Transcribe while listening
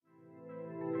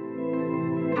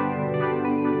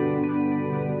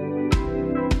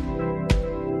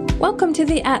Welcome to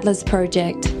the Atlas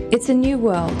Project. It's a new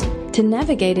world. To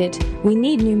navigate it, we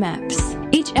need new maps.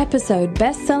 Each episode,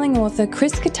 best-selling author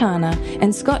Chris Katana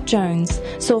and Scott Jones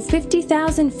soar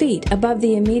 50,000 feet above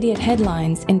the immediate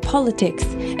headlines in politics,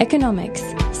 economics,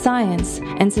 science,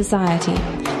 and society.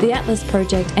 The Atlas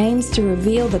Project aims to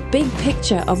reveal the big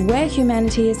picture of where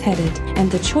humanity is headed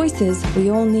and the choices we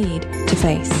all need to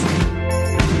face.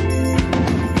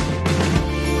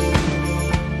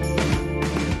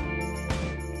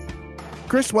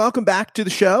 Chris, welcome back to the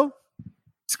show.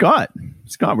 Scott,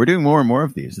 we're doing more and more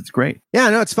of these. It's great. Yeah,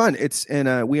 no, it's fun.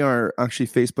 We are actually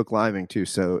Facebook living too,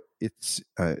 so it's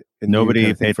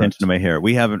nobody pay attention to my hair.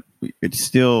 We haven't. It's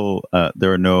still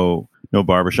there are no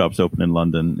barbershops open in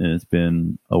London, and it's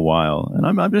been a while, and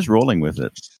I'm just rolling with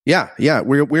it. Yeah.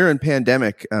 We're in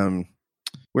pandemic.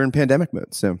 We're in pandemic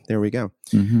mode, so there we go.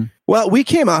 Mm-hmm. Well, we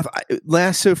came off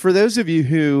last. So for those of you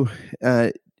who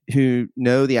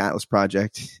know the Atlas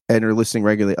Project and are listening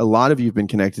regularly, a lot of you have been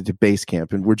connected to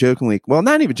Basecamp, and we're jokingly, well,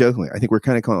 not even jokingly, I think we're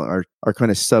kind of calling our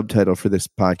kind of subtitle for this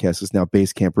podcast is now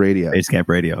Basecamp Radio. Basecamp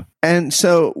Radio. And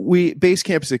so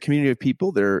Basecamp is a community of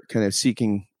people that are kind of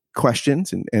seeking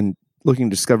questions and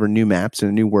looking to discover new maps in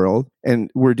a new world.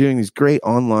 And we're doing these great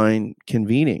online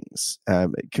convening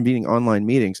online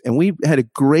meetings. And we had a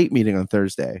great meeting on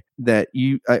Thursday that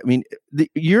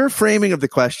your framing of the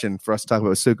question for us to talk about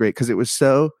was so great because it was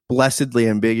so blessedly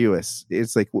ambiguous.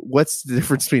 It's like, what's the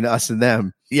difference between us and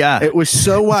them? Yeah. It was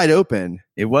so wide open.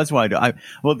 It was wide.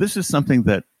 Well, this is something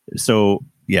that,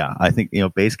 I think,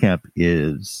 Basecamp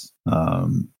is,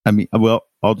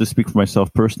 I'll just speak for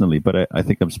myself personally, but I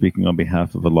think I'm speaking on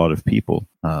behalf of a lot of people.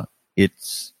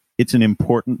 It's an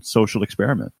important social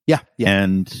experiment. Yeah.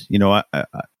 And,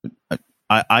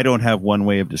 I don't have one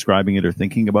way of describing it or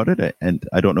thinking about it. And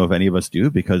I don't know if any of us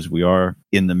do, because we are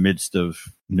in the midst of,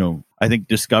 I think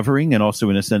discovering and also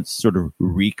in a sense sort of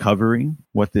recovering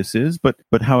what this is. But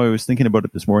how I was thinking about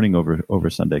it this morning over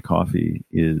Sunday coffee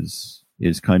is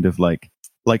kind of like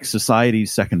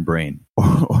society's second brain,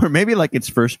 or maybe like its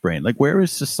first brain. Like, where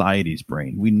is society's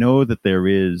brain? We know that there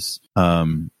is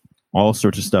all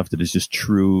sorts of stuff that is just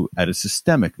true at a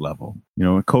systemic level.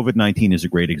 COVID-19 is a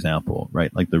great example,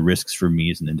 right? Like, the risks for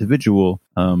me as an individual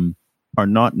are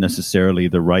not necessarily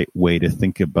the right way to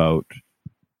think about,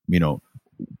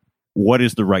 what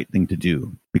is the right thing to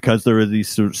do, because there are these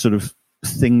sort of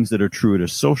things that are true at a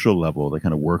social level that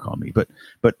kind of work on me. But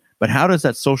how does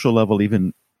that social level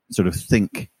even sort of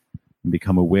think and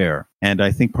become aware? And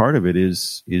I think part of it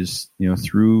is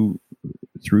through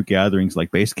gatherings like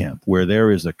Basecamp, where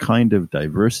there is a kind of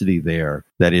diversity there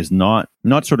that is not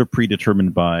sort of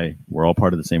predetermined by we're all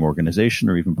part of the same organization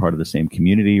or even part of the same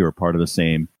community or part of the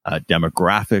same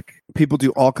demographic. People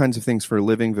do all kinds of things for a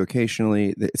living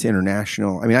vocationally. It's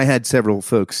international. I mean, I had several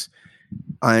folks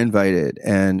I invited,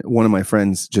 and one of my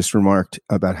friends just remarked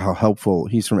about how helpful,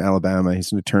 he's from Alabama,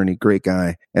 he's an attorney, great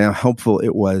guy, and how helpful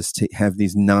it was to have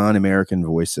these non-American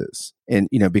voices. And,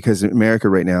 because in America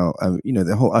right now,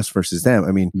 the whole us versus them,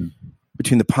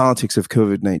 between the politics of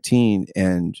COVID-19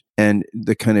 and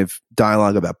the kind of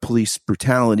dialogue about police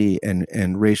brutality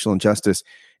and racial injustice,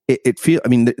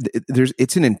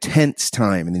 it's an intense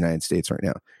time in the United States right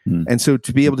now. And so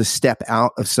to be able to step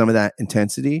out of some of that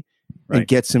intensity and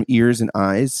get some ears and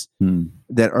eyes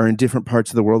that are in different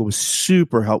parts of the world was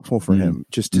super helpful for him.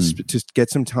 Just to get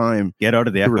some time, get out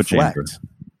of the echo chamber.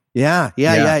 Yeah.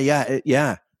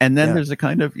 And then there's a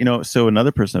kind of, so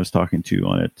another person I was talking to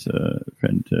on it,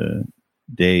 friend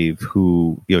Dave,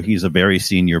 who he's a very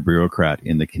senior bureaucrat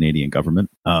in the Canadian government.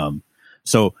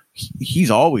 So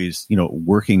he's always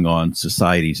working on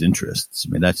society's interests.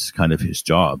 That's kind of his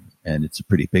job, and it's a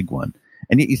pretty big one.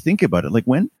 And yet you think about it,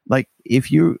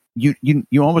 if you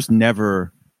almost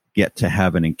never get to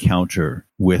have an encounter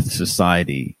with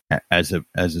society as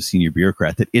a senior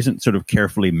bureaucrat that isn't sort of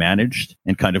carefully managed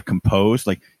and kind of composed.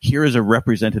 Like, here is a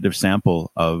representative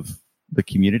sample of the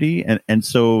community, and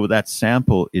so that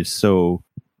sample is so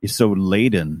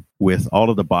laden with all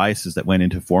of the biases that went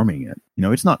into forming it.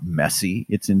 It's not messy;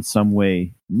 it's in some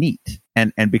way neat,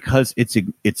 and because it's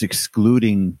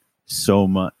excluding so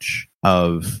much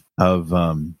of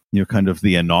kind of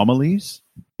the anomalies.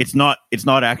 It's not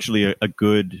actually a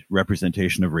good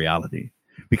representation of reality,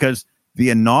 because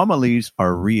the anomalies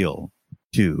are real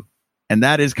too, and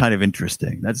that is kind of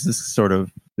interesting. That's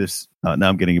now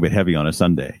I'm getting a bit heavy on a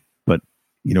Sunday, but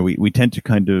we tend to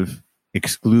kind of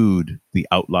exclude the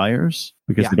outliers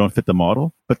because they don't fit the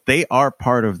model, but they are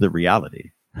part of the reality.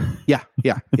 Yeah.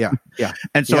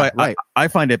 And so I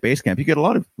find at Basecamp you get a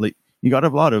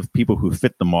lot of people who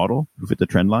fit the model, who fit the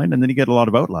trend line, and then you get a lot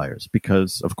of outliers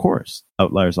because, of course,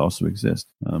 outliers also exist.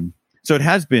 So it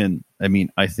has been, I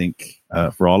mean, I think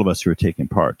for all of us who are taking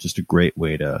part, just a great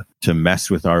way to mess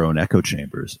with our own echo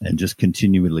chambers and just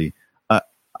continually.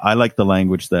 I like the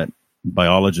language that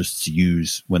biologists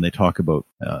use when they talk about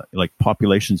like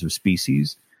populations of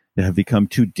species that have become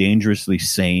too dangerously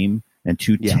same and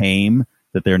too tame,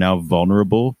 that they're now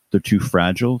vulnerable. They're too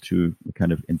fragile to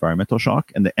kind of environmental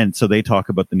shock. And so they talk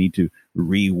about the need to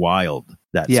rewild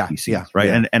that species, right?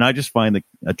 Yeah. And I just find that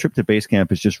a trip to base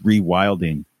camp is just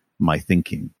rewilding my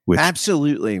thinking.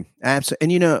 Absolutely. And,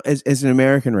 as an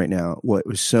American right now, what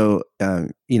was so,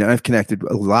 I've connected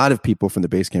a lot of people from the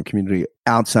base camp community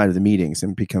outside of the meetings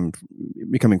and becoming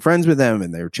friends with them.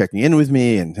 And they were checking in with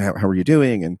me and how are you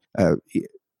doing? And,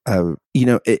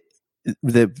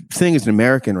 the thing as an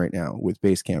American right now with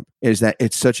base camp is that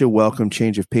it's such a welcome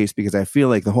change of pace, because I feel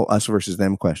like the whole us versus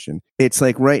them question, it's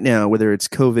like right now, whether it's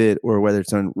COVID or whether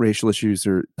it's on racial issues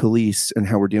or police and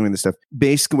how we're dealing with this stuff,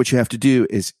 basically what you have to do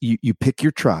is you pick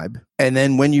your tribe. And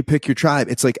then when you pick your tribe,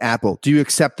 it's like Apple. Do you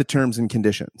accept the terms and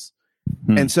conditions?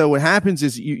 And so what happens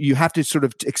is you have to sort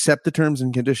of accept the terms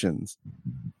and conditions,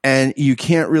 and you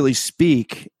can't really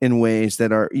speak in ways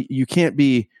that you can't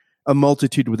be a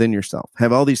multitude within yourself,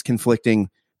 have all these conflicting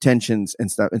tensions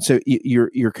and stuff. And so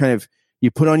you're kind of,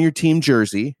 you put on your team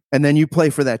jersey and then you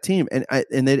play for that team. And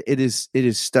it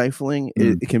is stifling.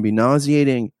 It can be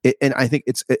nauseating. And I think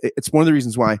it's one of the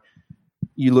reasons why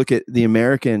you look at the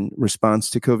American response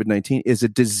to COVID-19 is a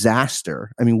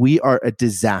disaster. I mean, we are a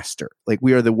disaster. Like,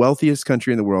 we are the wealthiest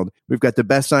country in the world. We've got the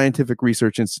best scientific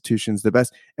research institutions,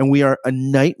 and we are a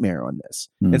nightmare on this.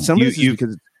 And some of this is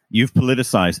because you've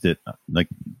politicized it like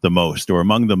the most, or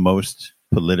among the most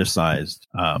politicized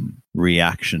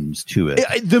reactions to it.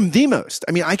 The most.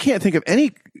 I mean, I can't think of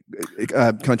any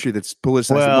country that's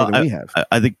politicized it more than we have.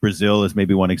 I think Brazil is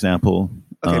maybe one example.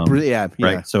 Okay, yeah.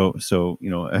 Right. So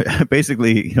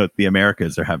basically, the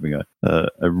Americas are having a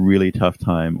really tough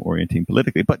time orienting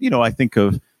politically. But I think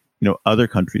of other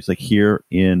countries like here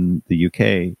in the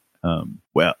UK.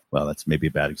 Well, that's maybe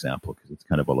a bad example because it's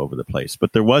kind of all over the place.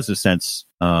 But there was a sense,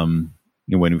 when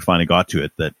we finally got to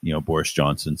it, that Boris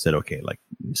Johnson said, "Okay,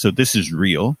 so this is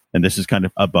real, and this is kind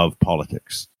of above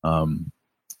politics."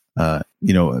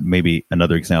 Maybe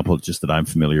another example, just that I'm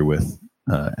familiar with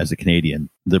as a Canadian,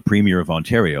 the Premier of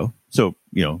Ontario. So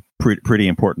pretty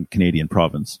important Canadian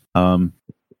province,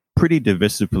 pretty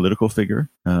divisive political figure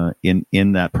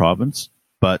in that province.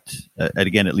 But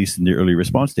again, at least in the early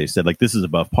response days, said this is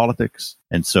above politics,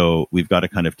 and so we've got to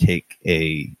kind of take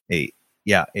a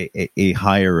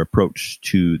higher approach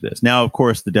to this. Now, of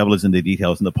course, the devil is in the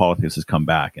details, and the politics has come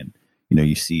back, and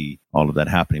you see all of that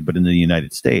happening. But in the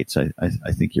United States,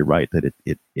 I think you're right that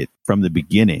it from the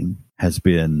beginning has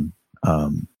been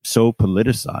so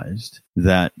politicized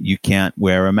that you can't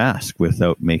wear a mask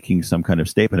without making some kind of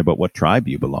statement about what tribe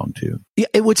you belong to. Yeah,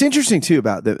 what's interesting too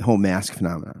about the whole mask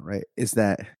phenomenon, right, is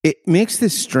that it makes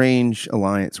this strange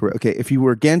alliance where, okay, if you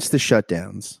were against the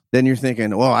shutdowns, then you're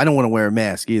thinking, well, I don't want to wear a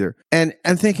mask either. And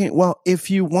I'm thinking, well, if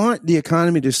you want the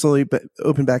economy to slowly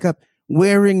open back up,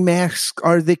 wearing masks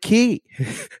are the key,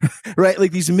 right?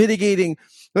 Like these mitigating.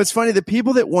 It's funny, the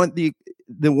people that want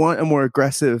a more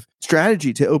aggressive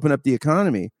strategy to open up the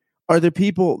economy are the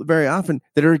people very often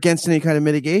that are against any kind of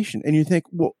mitigation. And you think,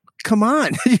 well, come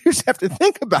on, you just have to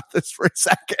think about this for a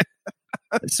second.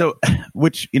 So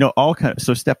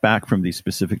step back from these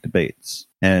specific debates,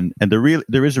 and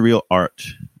there is a real art,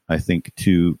 I think,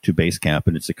 to base camp,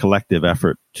 and it's a collective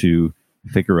effort to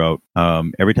figure out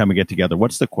every time we get together,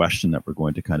 what's the question that we're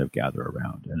going to kind of gather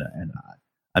around. And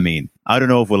I mean, I don't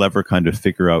know if we'll ever kind of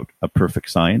figure out a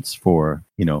perfect science for,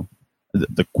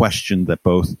 the question that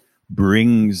both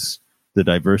brings the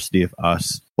diversity of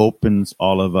us, opens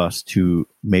all of us to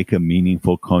make a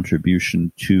meaningful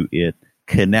contribution to it,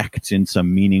 connects in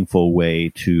some meaningful way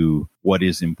to what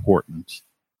is important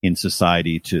in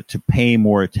society to pay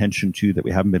more attention to that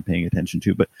we haven't been paying attention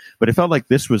to. But it felt like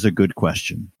this was a good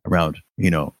question around,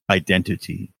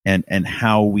 identity and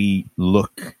how we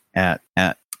look at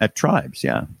tribes.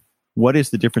 Yeah. What is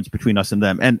the difference between us and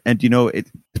them? And it,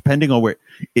 depending on where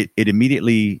it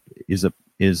immediately is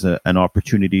an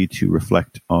opportunity to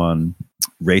reflect on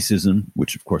racism,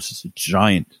 which of course is a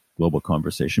giant global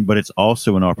conversation, but it's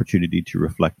also an opportunity to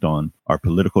reflect on our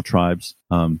political tribes.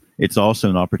 It's also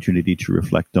an opportunity to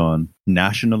reflect on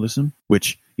nationalism,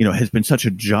 which, has been such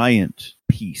a giant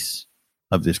piece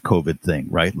of this COVID thing,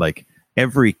 right? Like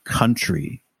every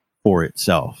country for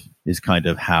itself is kind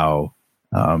of how,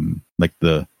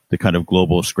 the kind of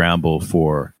global scramble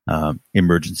for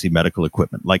emergency medical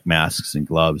equipment like masks and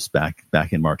gloves back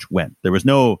in March went. There was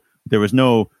no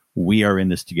we are in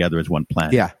this together as one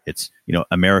planet. Yeah. It's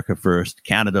America first,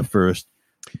 Canada first,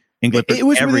 England. It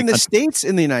was within the states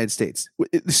in the United States.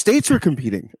 The states were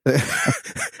competing.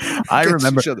 I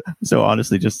remember. So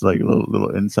honestly, just like a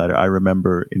little insider, I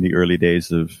remember in the early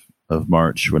days of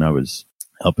March when I was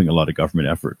helping a lot of government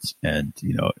efforts, and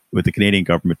with the Canadian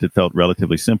government, it felt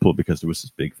relatively simple because there was this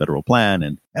big federal plan,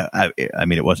 and I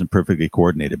mean, it wasn't perfectly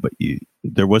coordinated, but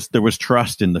there was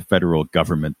trust in the federal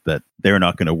government that they're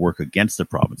not going to work against the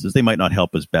provinces. They might not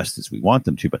help as best as we want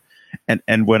them to, but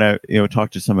and when I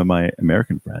talked to some of my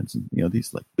American friends, and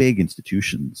these like big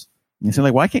institutions, and say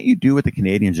like, why can't you do what the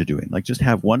Canadians are doing? Like just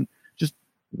have one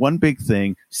big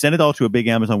thing, send it all to a big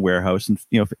Amazon warehouse, and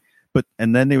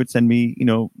and then they would send me,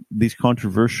 these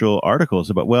controversial articles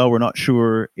about, well, we're not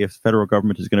sure if federal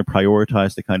government is going to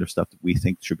prioritize the kind of stuff that we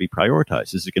think should be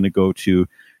prioritized. Is it going to go to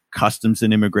customs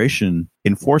and immigration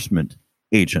enforcement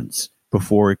agents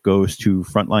before it goes to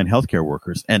frontline healthcare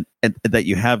workers? And that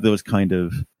you have those kind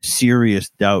of serious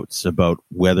doubts about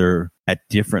whether at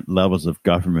different levels of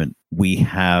government we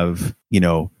have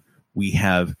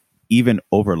even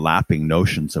overlapping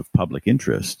notions of public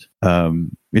interest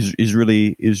is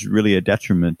really a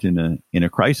detriment in a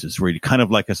crisis where you kind of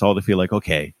like us all to feel like,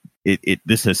 okay,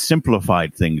 this has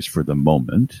simplified things for the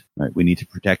moment, right? We need to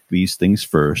protect these things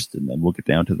first, and then we'll get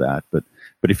down to that. But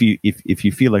if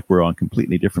you feel like we're on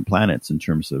completely different planets in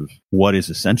terms of what is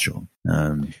essential,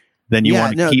 then you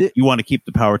want to keep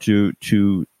the power to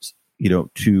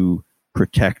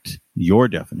protect your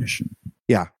definition.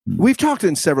 Yeah. We've talked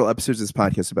in several episodes of this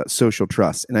podcast about social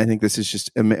trust. And I think this is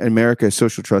just America's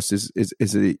social trust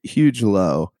is a huge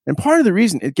low. And part of the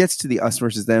reason it gets to the us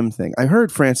versus them thing. I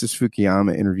heard Francis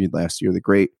Fukuyama interviewed last year, the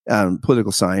great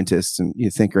political scientist and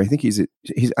thinker. I think he's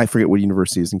I forget what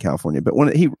university is in California, but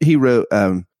he wrote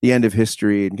The End of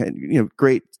History, and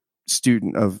great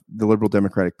student of the Liberal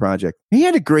Democratic Project. He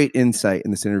had a great insight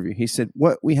in this interview. He said,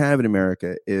 what we have in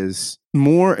America is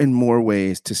more and more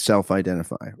ways to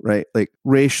self-identify, right? Like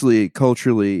racially,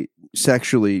 culturally,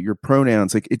 sexually, your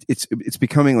pronouns, like it's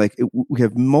becoming like we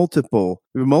have a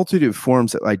multitude of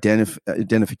forms of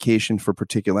identification for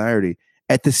particularity.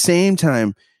 At the same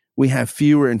time, we have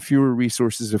fewer and fewer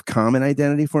resources of common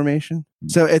identity formation.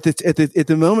 So at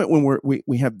the moment when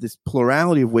we have this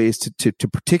plurality of ways to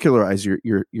particularize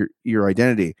your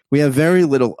identity, we have very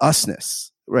little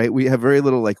usness, right? We have very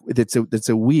little like that's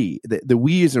a we. The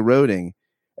we is eroding.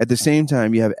 At the same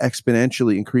time, you have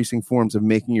exponentially increasing forms of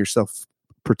making yourself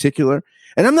particular.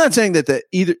 And I'm not saying that the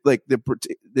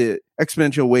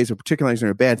exponential ways of particularizing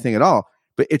are a bad thing at all,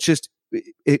 but it's just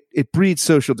it breeds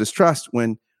social distrust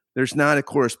when there's not a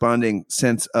corresponding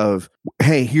sense of,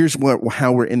 hey, here's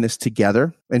how we're in this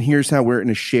together, and here's how we're in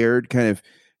a shared kind of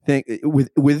thing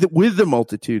with the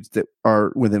multitudes that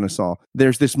are within us all.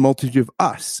 There's this multitude of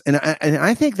us, and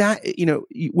I think that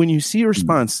when you see a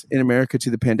response in America to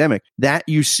the pandemic, that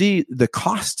you see the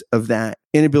cost of that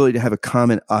inability to have a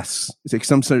common us. It's like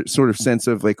some sort of sense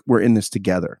of like we're in this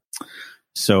together.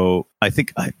 So I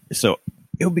think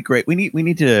it would be great. We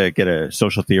need to get a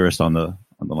social theorist on the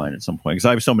line at some point, because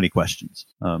I have so many questions.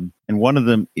 And one of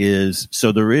them is,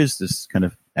 so there is this kind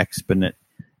of exponent.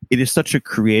 It is such a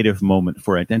creative moment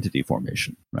for identity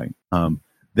formation, right?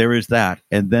 There is that.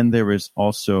 And then there is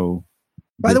also...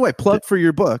 By the way, plug for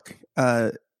your book,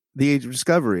 The Age of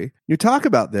Discovery. You talk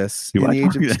about this in The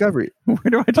Age of Discovery. Where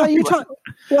do I talk about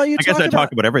I guess I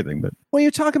talk about everything, but... Well, you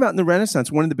talk about in the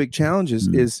Renaissance, one of the big challenges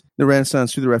is the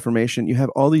Renaissance through the Reformation. You have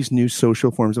all these new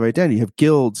social forms of identity. You have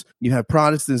guilds, you have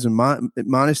Protestantism,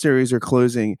 monasteries are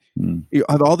closing. You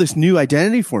have all this new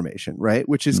identity formation, right?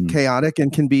 Which is chaotic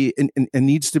and can be and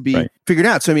needs to be figured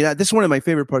out. So, I mean, this is one of my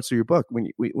favorite parts of your book when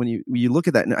you look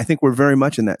at that. And I think we're very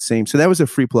much in that same. So that was a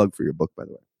free plug for your book, by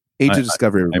the way. Age of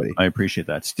Discovery, everybody. I appreciate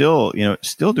that. Still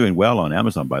doing well on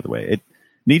Amazon, by the way. It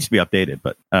needs to be updated,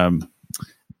 but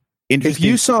if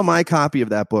you saw my copy of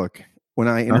that book when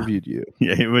I interviewed you,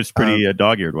 yeah, it was pretty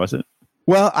dog-eared, was it?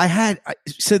 Well,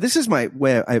 so this is my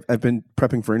way. I've been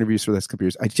prepping for interviews for the last couple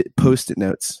years. I post-it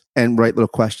notes and write little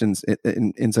questions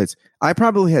and insights. I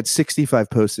probably had 65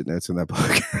 post-it notes in that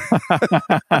book.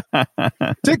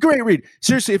 It's a great read.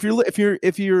 Seriously,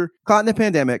 if you're caught in the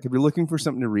pandemic, if you're looking for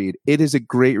something to read, it is a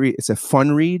great read. It's a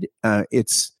fun read.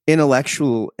 It's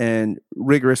intellectual and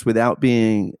rigorous without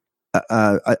being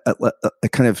a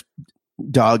kind of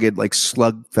dogged like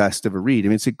slugfest of a read. I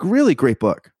mean, it's a really great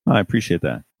book. I appreciate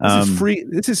that.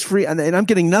 This is free, and I'm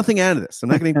getting nothing out of this. I'm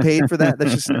not getting paid for that.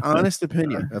 That's just an honest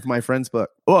opinion of my friend's book.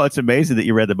 Well, it's amazing that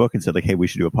you read the book and said like, "Hey, we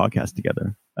should do a podcast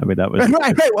together." I mean, that was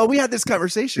right. Well, we had this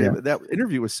conversation. Yeah. That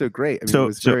interview was so great. I mean, it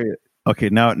was very okay.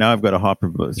 Now I've got a hop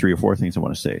of 3 or 4 things I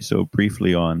want to say. So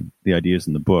briefly on the ideas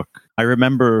in the book, I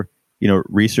remember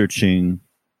researching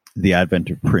the advent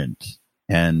of print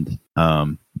and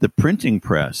the printing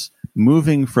press,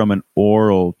 moving from an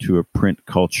oral to a print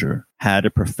culture, had a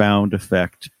profound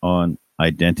effect on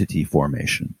identity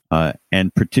formation,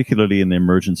 and particularly in the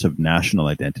emergence of national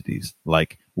identities,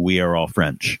 like we are all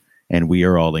French and we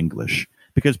are all English.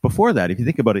 Because before that, if you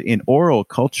think about it, in oral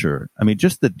culture, I mean,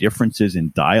 just the differences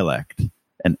in dialect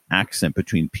and accent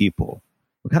between people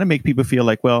will kind of make people feel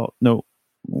like, well, no,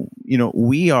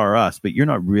 we are us, but you're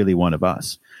not really one of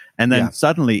us. And then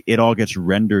suddenly it all gets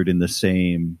rendered in the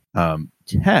same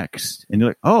text. And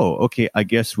you're like, oh, okay, I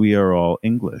guess we are all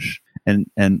English. And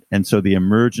so the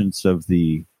emergence of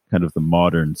the kind of the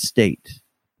modern state,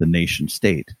 the nation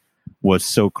state, was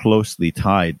so closely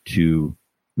tied to,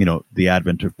 the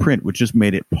advent of print, which just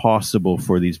made it possible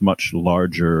for these much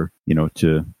larger,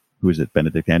 who is it?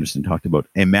 Benedict Anderson talked about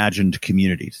imagined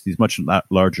communities, these much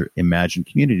larger imagined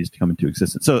communities to come into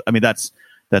existence. So, I mean, that's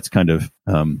kind of,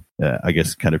 I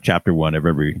guess, kind of chapter one of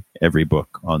every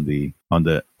book on the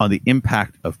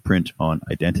impact of print on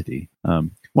identity.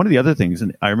 One of the other things,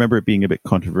 and I remember it being a bit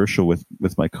controversial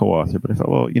with my co-author, but I thought,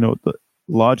 well,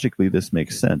 logically this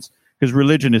makes sense. Because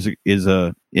religion is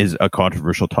a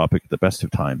controversial topic at the best of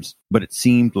times, but it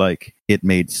seemed like it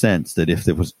made sense that if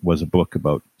there was a book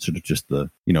about sort of just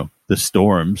the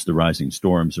rising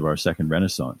storms of our second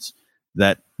Renaissance,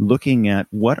 that looking at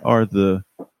what are the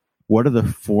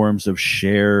forms of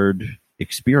shared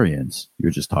experience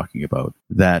you're just talking about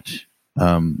that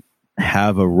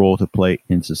have a role to play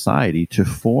in society to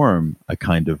form a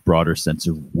kind of broader sense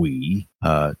of we,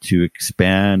 to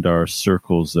expand our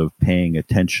circles of paying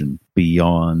attention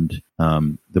beyond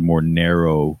the more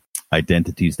narrow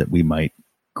identities that we might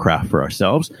craft for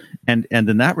ourselves. And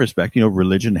in that respect,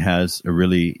 religion has a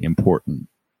really important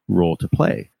role to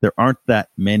play. There aren't that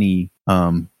many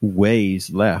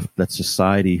ways left that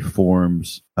society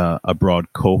forms a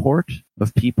broad cohort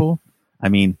of people. I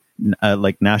mean,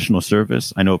 like national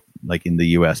service, I know like in the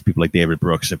US, people like David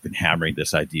Brooks have been hammering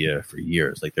this idea for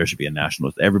years. Like there should be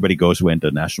everybody goes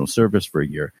into national service for a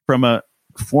year. From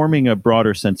forming a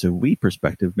broader sense of we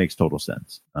perspective makes total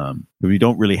sense. We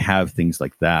don't really have things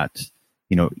like that.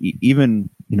 Even,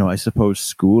 I suppose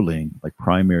schooling, like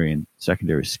primary and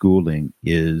secondary schooling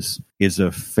is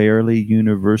a fairly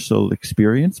universal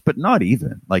experience, but not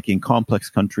even. Like in complex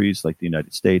countries like the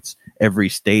United States, every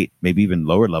state, maybe even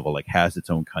lower level, like has its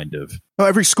own kind of... Oh,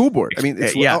 every school board. I mean,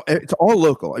 it's all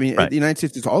local. I mean, right. The United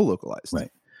States, it's all localized. Right.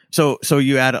 So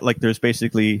you add, like, there's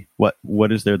basically,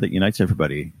 what is there that unites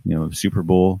everybody? Super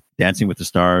Bowl, Dancing with the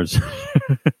Stars.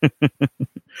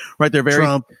 Right. They're very...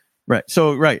 Trump. Right.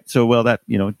 So well, that,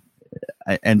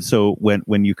 and so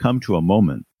when you come to a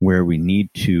moment where we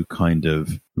need to kind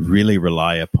of really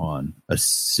rely upon a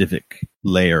civic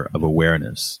layer of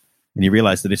awareness, and you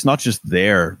realize that it's not just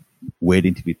there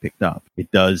waiting to be picked up,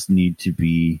 it does need to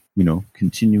be,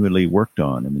 continually worked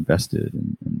on and invested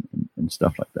and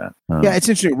stuff like that. Yeah, it's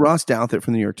interesting. Ross Douthat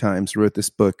from the New York Times wrote this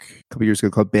book a couple years ago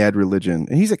called Bad Religion.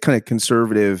 And he's a kind of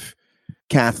conservative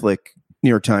Catholic New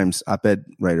York Times op-ed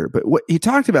writer. But what he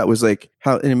talked about was like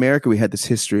how in America we had this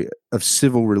history of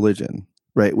civil religion,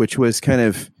 right? Which was kind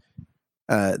of,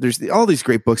 there's all these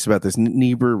great books about this.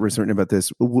 Niebuhr was written about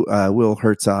this. Will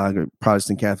Herzog, a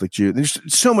Protestant Catholic Jew. There's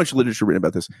so much literature written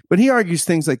about this. But he argues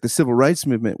things like the civil rights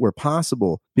movement were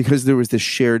possible because there was this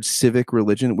shared civic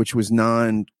religion, which was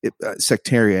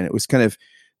non-sectarian. It was kind of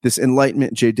this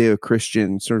Enlightenment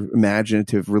Judeo-Christian sort of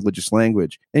imaginative religious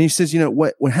language. And he says,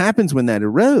 what happens when that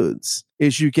erodes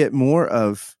is you get more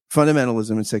of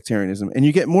fundamentalism and sectarianism, and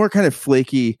you get more kind of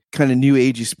flaky, kind of new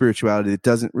agey spirituality that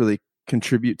doesn't really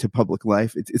contribute to public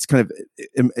life. It's kind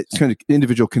of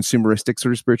individual consumeristic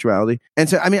sort of spirituality. And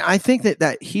so, I mean, I think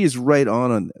that he is right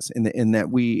on this in that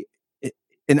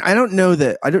and I don't know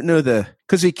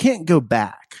because we can't go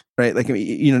back, right? Like,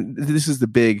 this is the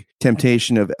big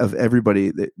temptation of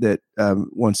everybody that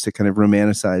wants to kind of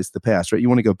romanticize the past, right? You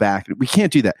want to go back. We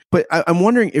can't do that. But I'm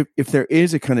wondering if there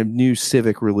is a kind of new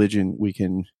civic religion we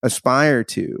can aspire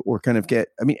to or kind of get,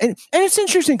 and it's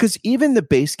interesting because even the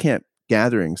base camp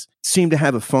gatherings seem to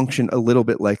have a function a little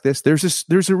bit like this.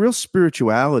 There's a real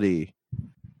spirituality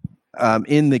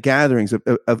in the gatherings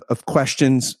of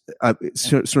questions,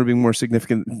 sort of being more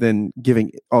significant than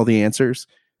giving all the answers,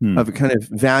 of a kind of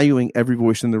valuing every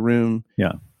voice in the room,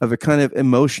 of a kind of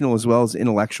emotional as well as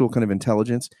intellectual kind of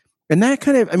intelligence. And that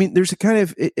kind of, there's a kind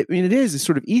of, it is a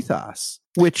sort of ethos,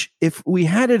 which if we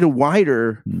had at a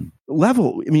wider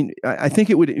level, I think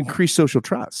it would increase social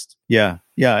trust. Yeah.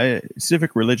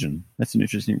 Civic religion. That's an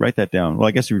interesting, write that down. Well,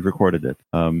 I guess we've recorded it.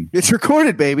 It's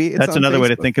recorded, baby. That's another way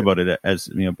to think about it as,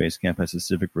 Basecamp as a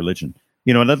civic religion.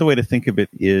 Another way to think of it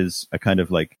is a kind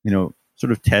of like,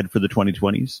 sort of TED for the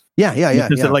 2020s. Yeah.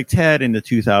 Because like TED in the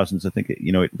 2000s, I think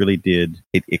it really did.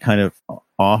 It kind of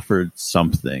offered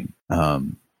something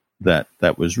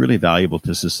that was really valuable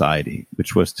to society,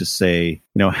 which was to say,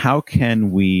 how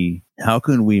can we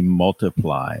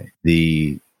multiply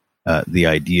the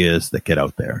ideas that get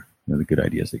out there, the good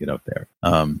ideas that get out there,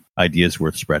 ideas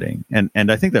worth spreading.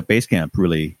 And I think that Basecamp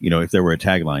really, if there were a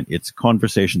tagline, it's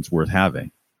conversations worth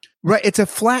having. Right. It's a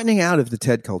flattening out of the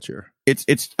TED culture.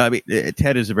 I mean,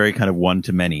 TED is a very kind of one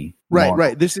to many. Right.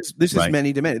 Right. This is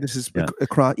many to many. This is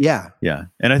across. Yeah. Yeah.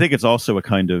 And I think it's also a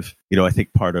kind of, I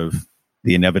think part of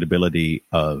the inevitability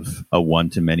of a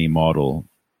one to many model,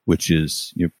 which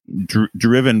is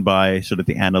driven by sort of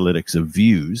the analytics of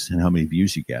views and how many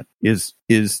views you get, is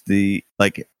the,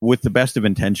 like, with the best of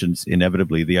intentions,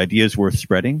 inevitably the ideas worth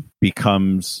spreading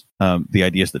becomes the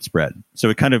ideas that spread. So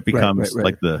it kind of becomes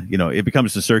like it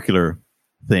becomes a circular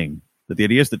thing, that the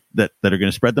ideas that are going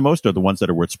to spread the most are the ones that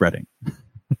are worth spreading.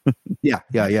 Yeah.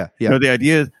 The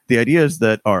ideas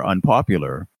that are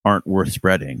unpopular aren't worth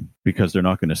spreading because they're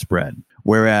not going to spread.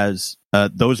 Whereas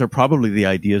those are probably the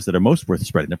ideas that are most worth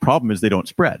spreading. The problem is they don't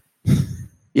spread.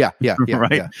 Yeah.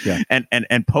 Right. Yeah.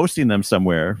 And posting them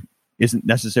somewhere isn't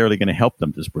necessarily going to help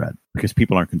them to spread because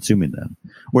people aren't consuming them.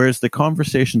 Whereas the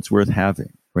conversation's worth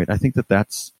having. Right. I think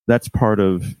that's part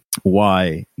of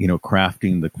why,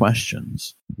 crafting the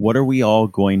questions. What are we all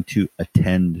going to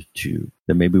attend to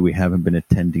that maybe we haven't been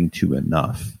attending to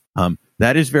enough?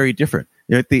 That is very different.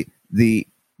 The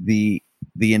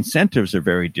incentives are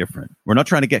very different. We're not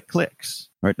trying to get clicks,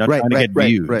 right? Not trying to get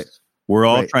views. Right. We're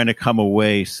all trying to come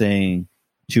away saying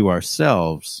to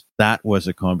ourselves, that was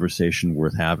a conversation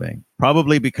worth having.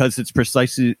 Probably because it's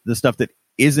precisely the stuff that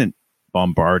isn't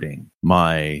bombarding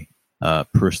my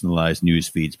personalized news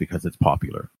feeds because it's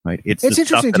popular, right? It's the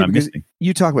stuff that I'm missing.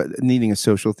 You talk about needing a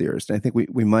social theorist, and I think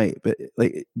we might, but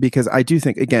because I do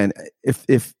think, again, if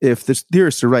the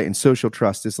theorists are right, and social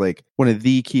trust is like one of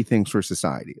the key things for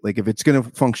society. Like if it's going to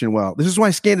function well, this is why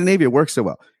Scandinavia works so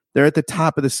well. They're at the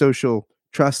top of the social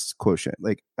trust quotient.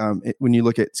 Like when you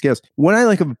look at scales, what I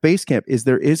like about Basecamp is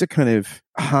there is a kind of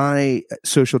high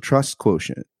social trust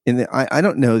quotient. In that I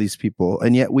don't know these people,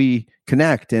 and yet we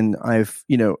connect. And I've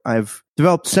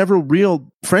developed several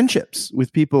real friendships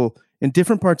with people in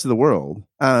different parts of the world,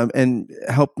 and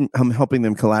I'm helping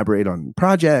them collaborate on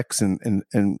projects and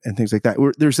things like that.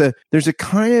 There's a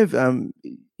kind of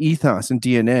ethos and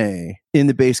DNA in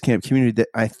the Basecamp community that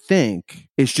I think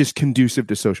is just conducive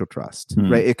to social trust,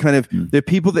 right? It kind of, the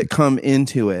people that come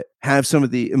into it have some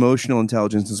of the emotional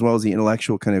intelligence as well as the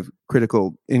intellectual kind of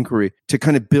critical inquiry to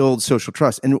kind of build social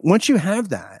trust. And once you have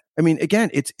that, I mean, again,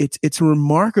 it's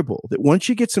remarkable that once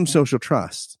you get some social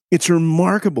trust, it's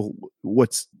remarkable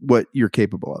what you're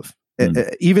capable of,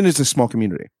 even as a small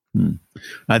community.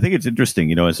 I think it's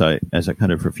interesting, as I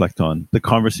kind of reflect on the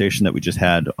conversation that we just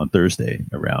had on Thursday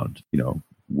around,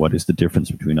 what is the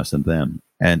difference between us and them?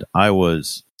 And I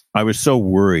was so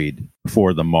worried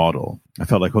for the model. I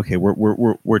felt like, okay,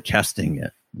 we're testing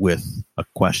it with a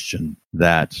question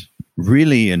that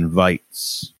really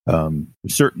invites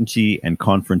certainty and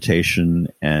confrontation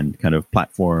and kind of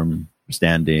platform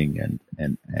standing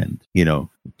and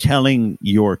telling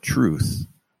your truth,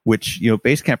 which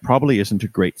Basecamp probably isn't a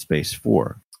great space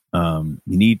for. You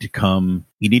need to come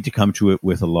to it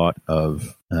with a lot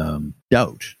of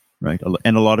doubt, right,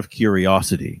 and a lot of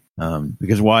curiosity,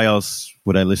 because why else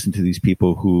would I listen to these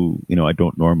people who I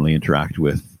don't normally interact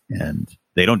with, and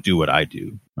they don't do what I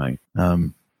do, right?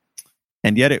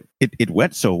 And yet it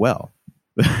went so well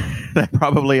that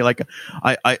probably, like,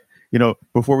 I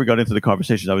before we got into the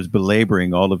conversations, I was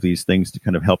belaboring all of these things to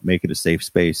kind of help make it a safe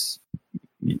space,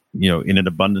 in an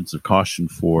abundance of caution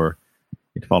for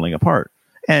it falling apart.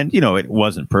 And, it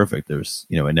wasn't perfect. There's,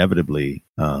 inevitably,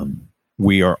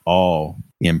 we are all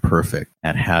imperfect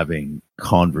at having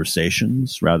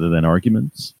conversations rather than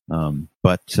arguments.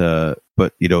 But there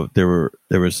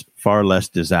was far less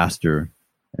disaster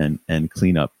and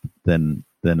cleanup than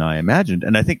I imagined.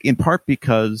 And I think in part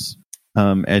because,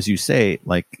 as you say,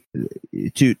 like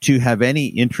to have any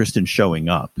interest in showing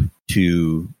up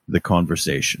to the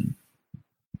conversation,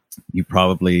 you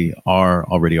probably are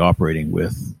already operating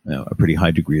with a pretty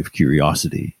high degree of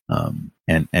curiosity,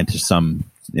 and to some,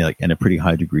 and a pretty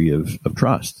high degree of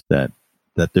trust that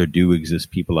there do exist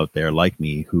people out there like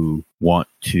me who want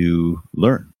to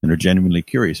learn and are genuinely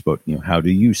curious about, how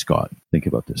do you, Scott, think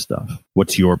about this stuff?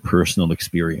 What's your personal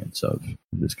experience of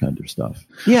this kind of stuff?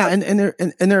 Yeah, and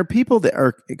there are people that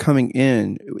are coming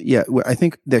in. Yeah, I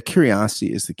think that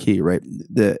curiosity is the key, right?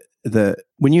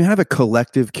 when you have a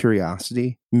collective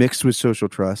curiosity mixed with social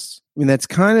trust, I mean, that's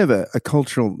kind of a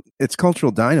cultural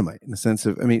dynamite in the sense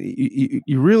of, I mean,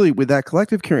 you really, with that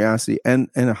collective curiosity and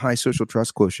a high social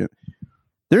trust quotient,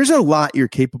 there's a lot you're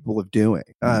capable of doing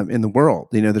in the world.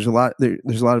 There's a lot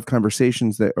of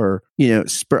conversations that are,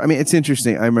 I mean, it's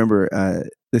interesting. I remember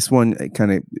this one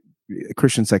kind of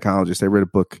Christian psychologist. I read a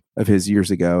book of his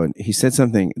years ago, and he said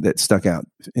something that stuck out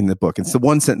in the book. It's the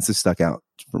one sentence that stuck out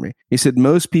for me. He said,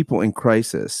 most people in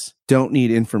crisis don't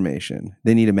need information.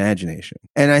 They need imagination.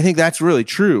 And I think that's really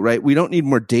true, right? We don't need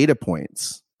more data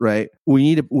points. Right.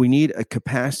 We need a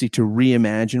capacity to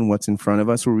reimagine what's in front of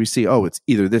us, where we see, oh, it's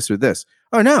either this or this.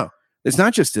 Oh, no, it's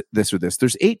not just this or this.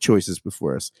 There's 8 choices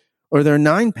before us, or there are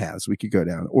 9 paths we could go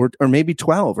down, or maybe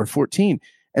 12 or 14.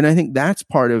 And I think that's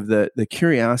part of the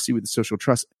curiosity with the social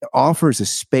trust. It offers a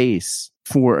space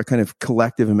for a kind of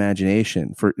collective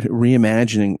imagination, for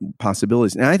reimagining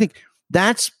possibilities. And I think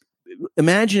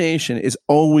imagination is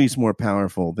always more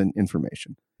powerful than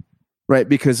information. Right,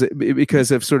 because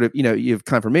of sort of, you have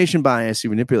confirmation bias, you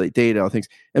manipulate data, all things.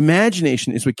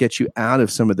 Imagination is what gets you out of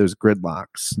some of those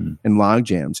gridlocks and log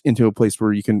jams into a place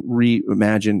where you can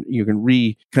reimagine, you can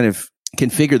kind of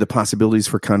configure the possibilities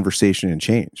for conversation and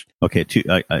change. Okay,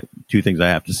 two things I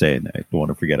have to say, and I don't want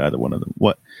to forget either one of them.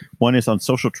 One is on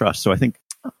social trust. So I think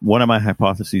one of my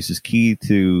hypotheses is key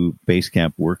to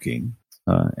Basecamp working.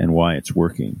 And why it's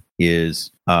working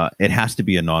is it has to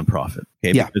be a nonprofit.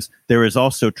 Okay? Yeah. Because there is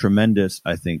also tremendous,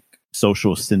 I think,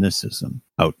 social cynicism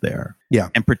out there. Yeah.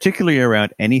 And particularly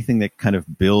around anything that kind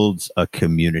of builds a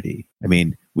community. I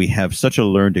mean, we have such a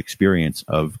learned experience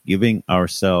of giving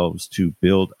ourselves to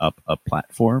build up a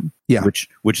platform,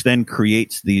 which then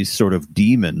creates these sort of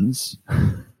demons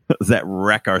that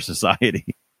wreck our society.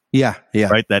 Yeah.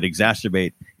 Right. That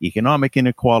exacerbate economic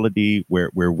inequality where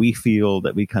we feel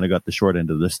that we kind of got the short end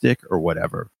of the stick or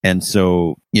whatever. And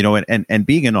so, and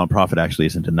being a nonprofit actually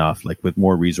isn't enough. Like with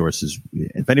more resources,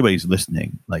 if anybody's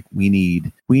listening, like we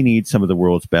need some of the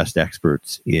world's best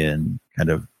experts in kind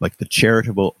of like the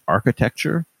charitable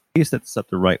architecture. That's up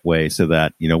the right way so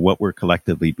that, what we're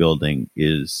collectively building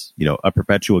is, a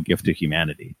perpetual gift to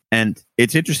humanity. And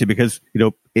it's interesting because,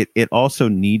 it also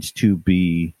needs to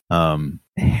be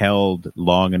held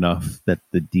long enough that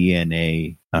the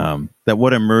DNA, that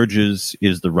what emerges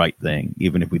is the right thing,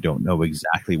 even if we don't know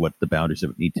exactly what the boundaries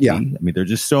of it need to be. I mean, there's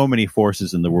just so many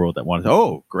forces in the world that want to,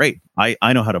 oh, great,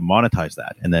 I know how to monetize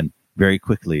that. And then very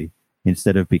quickly,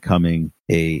 instead of becoming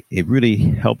a really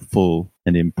helpful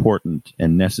and important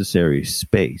and necessary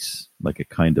space, like a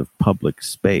kind of public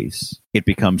space, it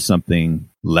becomes something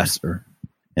lesser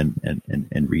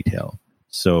and retail.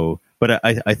 So, but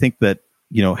I think that,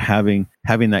 having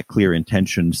that clear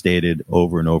intention stated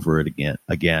over and over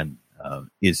again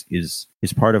is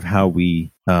part of how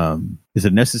we is a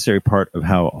necessary part of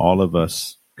how all of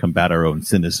us combat our own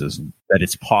cynicism, that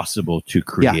it's possible to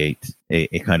create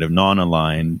a kind of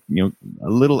non-aligned, a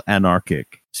little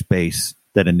anarchic space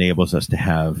that enables us to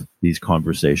have these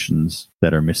conversations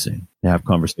that are missing, to have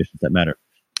conversations that matter.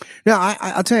 No,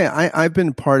 I'll tell you, I've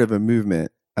been part of a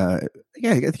movement. I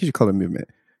think you should call it a movement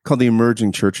called the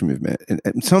Emerging Church Movement.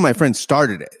 And some of my friends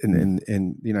started it in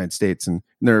the United States, and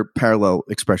there are parallel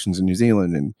expressions in New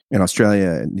Zealand and in Australia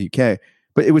and the UK.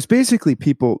 But it was basically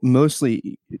people,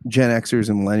 mostly Gen Xers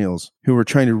and millennials, who were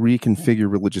trying to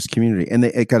reconfigure religious community. And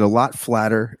it got a lot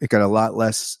flatter. It got a lot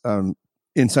less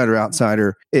insider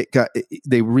outsider.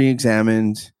 They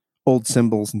re-examined old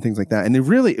symbols and things like that. And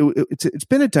it's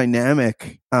been a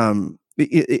dynamic.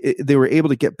 They were able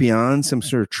to get beyond some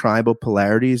sort of tribal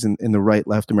polarities in the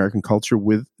right-left American culture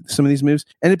with some of these moves.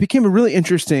 And it became a really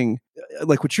interesting,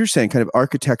 like what you're saying, kind of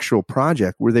architectural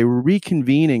project where they were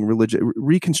reconstructing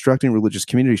religious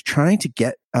communities, trying to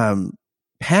get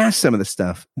past some of the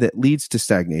stuff that leads to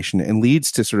stagnation and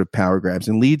leads to sort of power grabs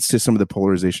and leads to some of the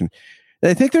polarization.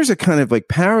 And I think there's a kind of like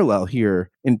parallel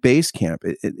here in Basecamp.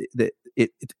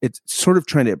 It's sort of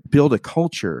trying to build a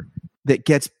culture that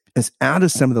gets us out of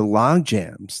some of the log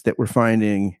jams that we're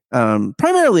finding,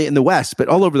 primarily in the West, but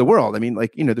all over the world. I mean,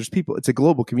 there's people, it's a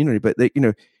global community, but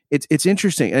it's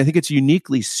interesting. And I think it's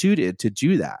uniquely suited to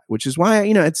do that, which is why,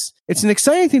 it's an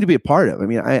exciting thing to be a part of. I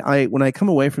mean, I when I come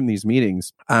away from these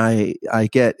meetings, I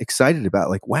get excited about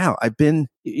like, wow,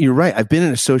 you're right. I've been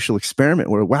in a social experiment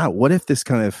where, wow, what if this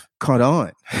kind of caught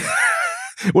on?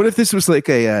 What if this was like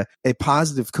a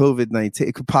positive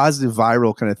COVID-19, a positive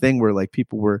viral kind of thing where like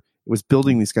it was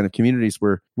building these kind of communities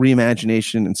where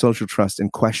reimagination and social trust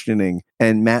and questioning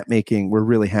and map making were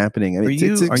really happening. I mean,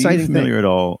 it's an exciting thing. Are you familiar at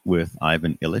all with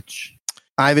Ivan Illich?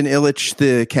 Ivan Illich,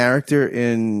 the character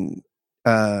in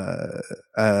So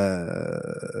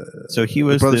he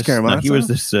was Brothers this. No, Karamazov? he was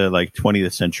this like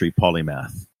 20th century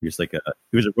polymath. He was like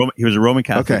he was a Roman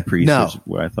Catholic Okay. priest, No. is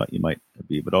where I thought you might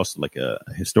be, but also like a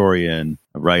historian,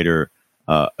 a writer,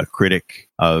 a critic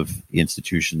of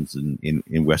institutions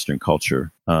in Western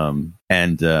culture. He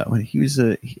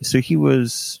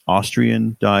was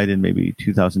Austrian, died in maybe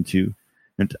 2002.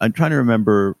 And I'm trying to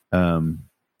remember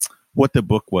what the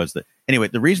book was. Anyway,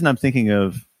 the reason I'm thinking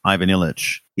of Ivan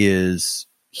Illich is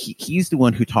he's the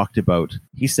one who talked about,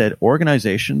 he said,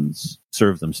 organizations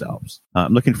serve themselves.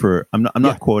 I'm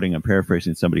not quoting, I'm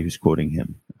paraphrasing somebody who's quoting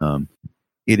him.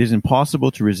 It is impossible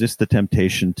to resist the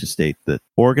temptation to state that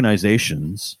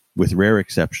organizations, with rare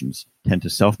exceptions, tend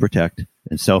to self-protect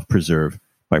and self-preserve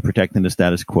by protecting the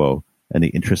status quo and the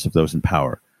interests of those in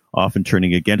power, often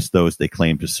turning against those they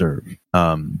claim to serve.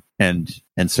 And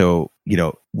so,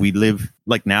 we live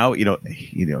like now,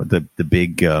 the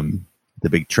big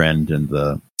trend and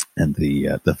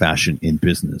the fashion in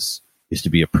business is to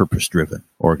be a purpose-driven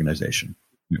organization.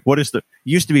 What is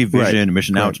used to be vision and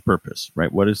mission, now it's purpose,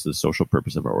 right? What is the social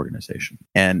purpose of our organization?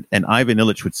 And Ivan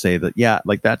Illich would say that,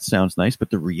 that sounds nice,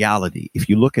 but the reality, if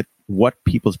you look at what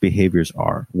people's behaviors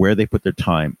are, where they put their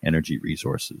time, energy,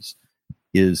 resources,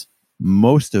 is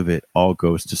most of it all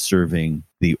goes to serving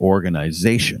the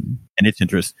organization and its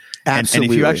interests. And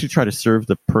if you actually try to serve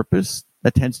the purpose,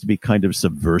 that tends to be kind of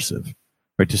subversive,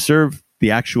 right? To serve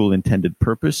the actual intended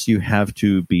purpose, you have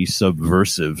to be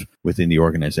subversive within the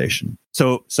organization.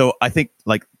 So I think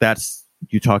like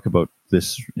you talk about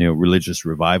this, religious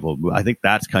revival. I think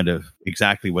that's kind of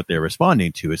exactly what they're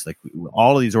responding to. It's like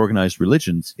all of these organized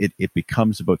religions, it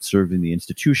becomes about serving the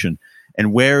institution.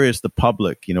 And where is the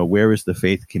public? Where is the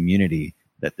faith community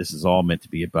that this is all meant to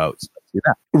be about?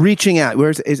 Reaching out.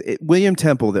 Whereas William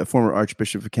Temple, the former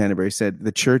Archbishop of Canterbury, said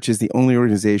the church is the only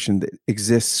organization that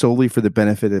exists solely for the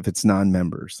benefit of its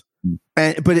non-members.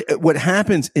 But what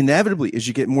happens inevitably is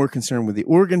you get more concerned with the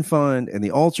organ fund and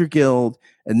the altar guild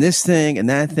and this thing and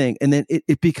that thing. And then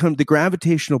it becomes the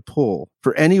gravitational pull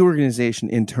for any organization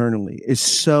internally is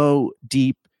so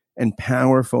deep and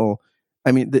powerful.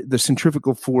 I mean, the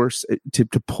centrifugal force to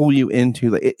pull you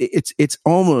into it's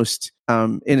almost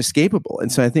inescapable.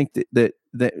 And so I think that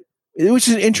which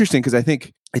is interesting because I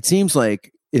think it seems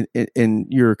like in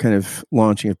your kind of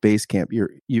launching of Basecamp,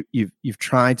 you've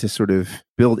tried to sort of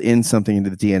build in something into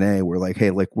the DNA. We're like,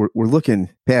 hey, like we're looking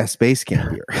past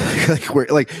Basecamp here.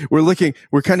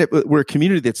 we're a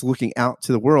community that's looking out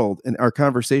to the world, and our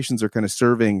conversations are kind of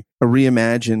serving a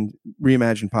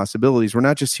reimagined possibilities. We're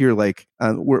not just here like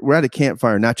we're at a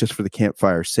campfire, not just for the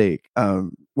campfire's sake.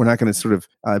 We're not going to sort of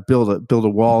build a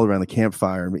wall around the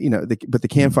campfire, but the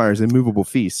campfire is immovable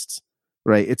feasts.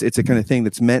 Right. It's a kind of thing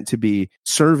that's meant to be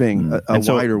serving a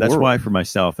wider world. That's why for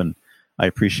myself, and I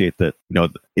appreciate that,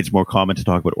 it's more common to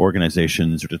talk about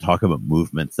organizations or to talk about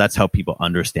movements. That's how people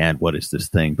understand what is this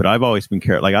thing. But I've always been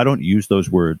careful. Like, I don't use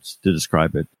those words to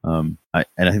describe it. And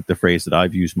I think the phrase that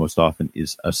I've used most often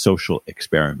is a social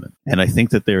experiment. And I think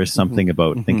that there is something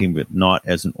about thinking of it not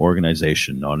as an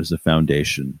organization, not as a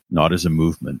foundation, not as a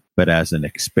movement, but as an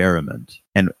experiment.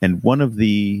 And one of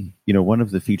the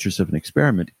features of an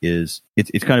experiment is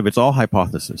it's all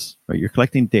hypothesis, right? You're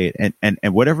collecting data, and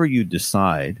whatever you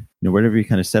decide, whatever you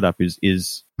kind of set up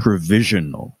is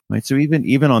provisional, right? So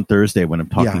even on Thursday when I'm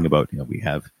talking about, we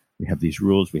have these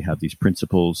rules, we have these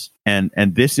principles, and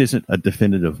this isn't a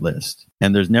definitive list,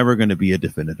 and there's never going to be a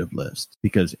definitive list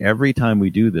because every time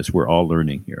we do this, we're all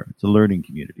learning here. It's a learning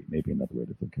community, maybe another way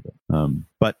to think of it.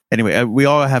 But anyway, we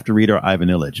all have to read our Ivan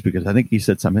Illich because I think he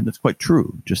said something that's quite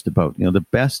true, just about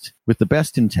the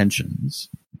best intentions.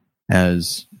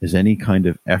 As any kind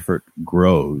of effort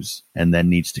grows and then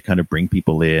needs to kind of bring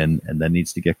people in and then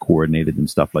needs to get coordinated and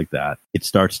stuff like that, it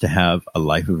starts to have a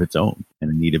life of its own and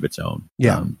a need of its own.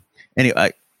 Yeah.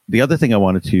 Anyway, the other thing I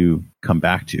wanted to come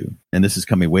back to, and this is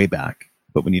coming way back,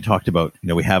 but when you talked about,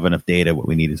 we have enough data, what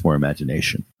we need is more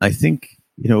imagination. I think,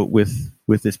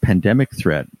 with this pandemic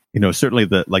threat, certainly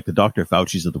the Dr.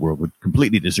 Fauci's of the world would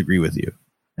completely disagree with you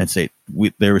and say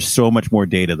there is so much more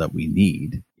data that we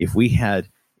need. If we had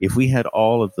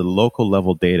all of the local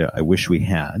level data I wish we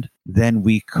had, then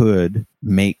we could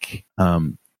make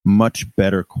much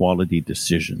better quality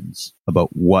decisions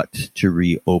about what to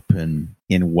reopen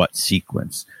in what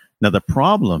sequence. Now, the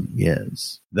problem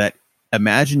is that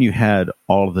imagine you had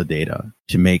all of the data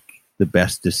to make the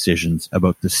best decisions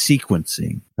about the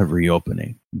sequencing of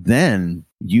reopening. Then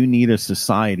you need a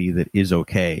society that is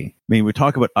okay. I mean, we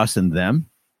talk about us and them.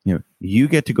 you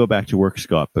get to go back to work,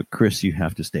 Scott, but Chris, you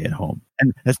have to stay at home. And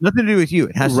it has nothing to do with you.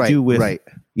 It has to do with,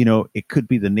 it could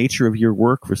be the nature of your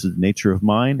work versus the nature of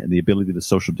mine and the ability to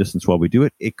social distance while we do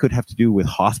it. It could have to do with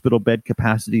hospital bed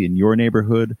capacity in your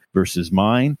neighborhood versus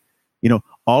mine.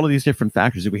 All of these different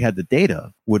factors, if we had the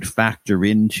data, would factor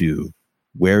into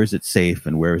where is it safe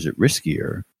and where is it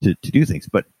riskier to do things.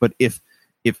 But if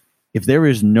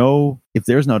there's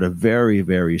not a very,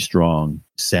 very strong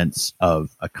sense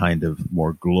of a kind of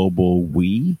more global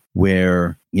we,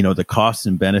 where, the costs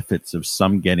and benefits of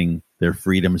some getting their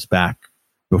freedoms back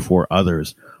before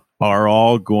others are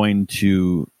all going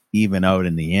to even out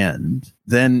in the end,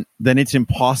 then it's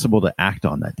impossible to act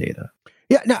on that data.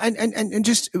 Yeah, no, and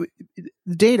just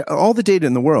the data, all the data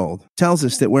in the world tells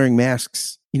us that wearing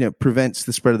masks, prevents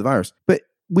the spread of the virus. But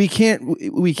we can't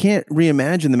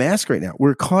reimagine the mask right now.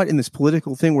 We're caught in this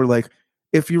political thing where, like,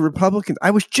 if you're Republican,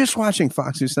 I was just watching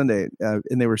Fox News Sunday,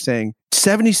 and they were saying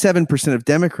 77% of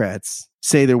Democrats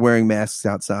say they're wearing masks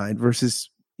outside versus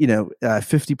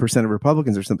 50% of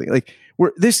Republicans or something. Like,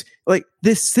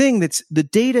 this thing that's, the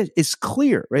data is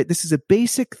clear, right? This is a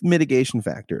basic mitigation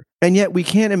factor, and yet we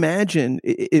can't imagine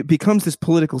it becomes this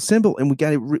political symbol, and we got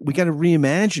to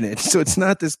reimagine it so it's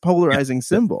not this polarizing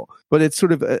symbol, but it's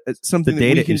sort of something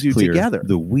that we can do clear together.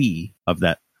 The we of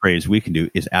that phrase we can do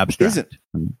is abstract. Isn't.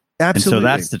 Absolutely. And so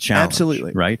that's the challenge.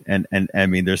 Absolutely. Right. And I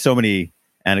mean, there's so many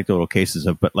anecdotal cases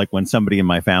but like when somebody in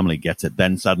my family gets it,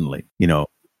 then suddenly,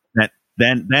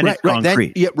 then it's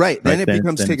concrete. Then it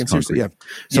becomes taken seriously. Yeah.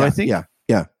 So I think,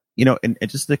 and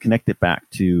just to connect it back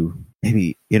to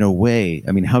maybe in a way,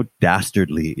 I mean, how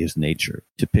dastardly is nature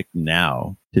to pick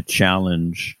now to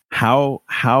challenge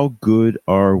how good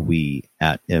are we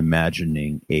at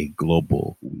imagining a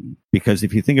global we? Because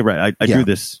if you think about it, I drew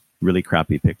this really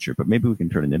crappy picture, but maybe we can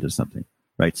turn it into something,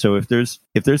 right? So if there's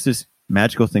this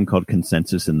magical thing called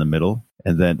consensus in the middle,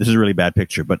 and then this is a really bad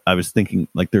picture, but I was thinking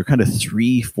like there are kind of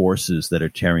three forces that are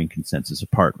tearing consensus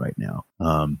apart right now.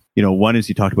 One is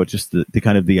you talked about just the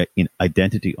kind of the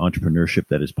identity entrepreneurship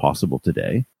that is possible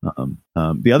today.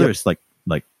 The other is like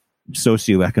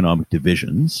socioeconomic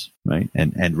divisions, right?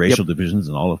 And racial divisions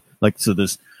and all of so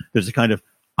there's a kind of,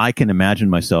 I can imagine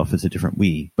myself as a different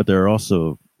we, but there are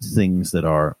also things that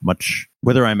are much,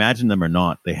 whether I imagine them or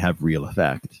not, they have real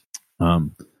effect.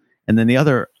 And then the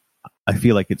other, I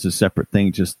feel like it's a separate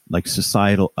thing, just like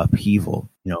societal upheaval,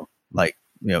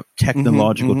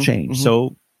 technological change. Mm-hmm.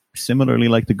 So similarly,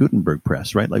 like the Gutenberg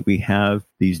press, right? Like we have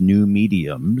these new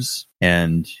mediums,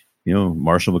 and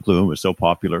Marshall McLuhan was so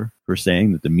popular for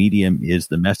saying that the medium is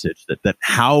the message, that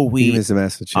how we, is the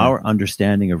message, our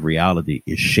understanding of reality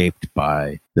is shaped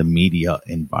by the media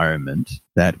environment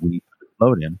that we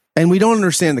float in. And we don't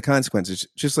understand the consequences,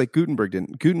 just like Gutenberg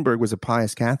didn't. Gutenberg was a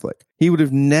pious Catholic. He would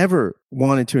have never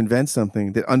wanted to invent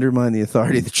something that undermined the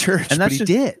authority of the church, but he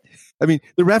did. I mean,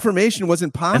 the Reformation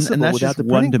wasn't possible and that's without just the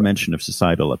one dimension of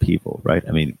societal upheaval, right?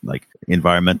 I mean, like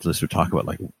environmentalists would talk about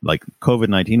like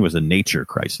COVID-19 was a nature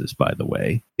crisis, by the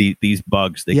way. These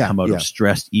bugs, they come out of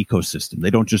stressed ecosystem.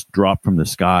 They don't just drop from the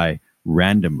sky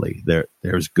randomly.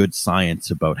 There's good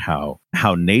science about how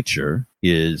nature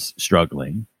is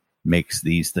struggling, makes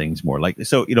these things more likely.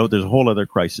 So, there's a whole other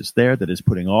crisis there that is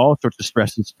putting all sorts of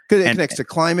stresses. Because it connects to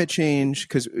climate change,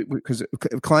 because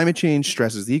climate change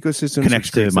stresses the ecosystem.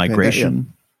 Connects to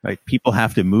migration, right? People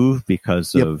have to move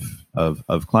because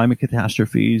of climate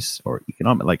catastrophes or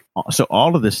economic, so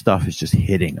all of this stuff is just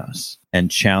hitting us and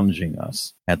challenging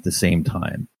us at the same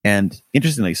time. And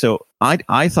interestingly, so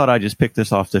I thought I just picked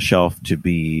this off the shelf to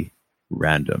be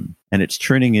random, and it's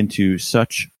turning into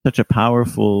such a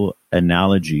powerful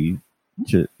analogy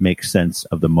to make sense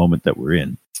of the moment that we're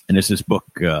in. And it's this book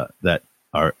that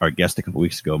our guest a couple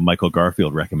weeks ago, Michael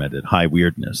Garfield, recommended, High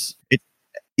Weirdness. It's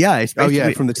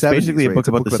from the 70s, basically a book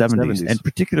about the 70s, and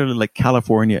particularly like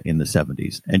California in the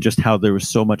 70s, and just how there was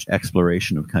so much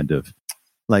exploration of kind of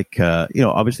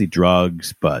obviously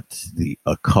drugs, but the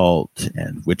occult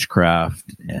and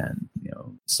witchcraft and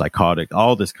psychotic,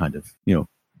 all this kind of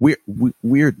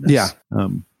weirdness. Yeah.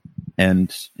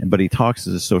 But he talks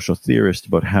as a social theorist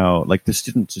about how this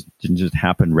didn't just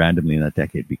happen randomly in that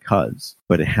decade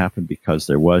but it happened because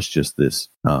there was just this,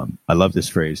 I love this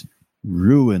phrase,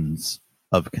 ruins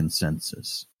of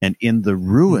consensus. And in the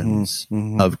ruins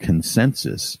of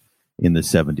consensus in the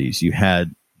 70s, you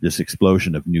had this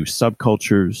explosion of new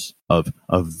subcultures, of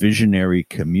visionary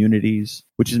communities,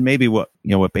 which is maybe what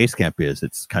Basecamp is.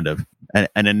 It's kind of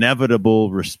an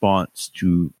inevitable response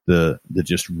to the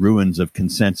just ruins of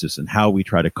consensus and how we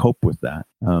try to cope with that,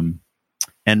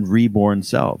 and reborn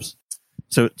selves.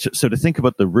 So to think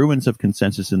about the ruins of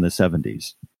consensus in the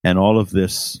 70s and all of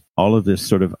this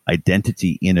sort of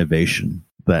identity innovation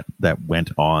that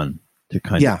went on to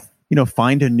kind of,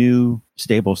 find a new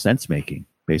stable sense making,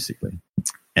 basically.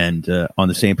 And on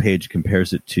the same page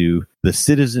compares it to the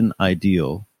citizen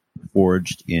ideal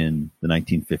forged in the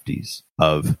 1950s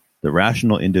of the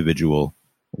rational individual,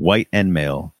 white and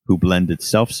male, who blended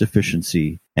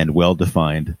self-sufficiency and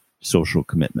well-defined social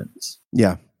commitments.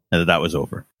 Yeah. And that was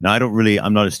over. Now,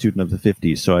 I'm not a student of the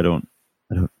 50s, so I don't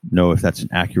know if that's an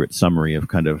accurate summary of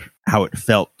kind of how it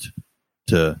felt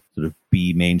to sort of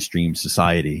be mainstream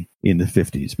society in the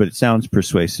 50s, but it sounds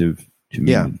persuasive to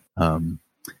me. Yeah.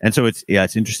 And so it's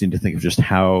interesting to think of just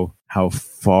how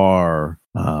far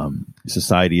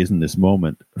society is in this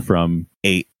moment from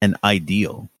an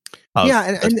ideal.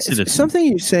 And something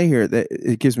you say here that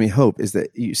it gives me hope is that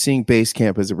seeing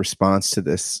Basecamp as a response to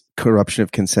this corruption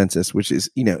of consensus, which is,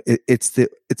 it's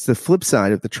the flip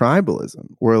side of the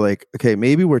tribalism. We're like, okay,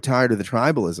 maybe we're tired of the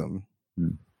tribalism,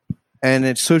 and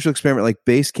a social experiment like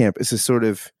Basecamp is a sort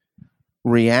of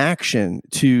reaction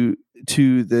to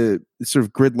the sort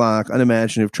of gridlock,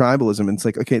 unimaginative tribalism. And it's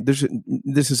like, okay,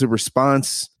 this is a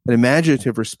response, an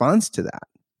imaginative response to that.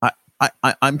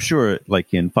 I'm sure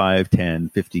like in 5, 10,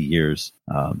 50 years,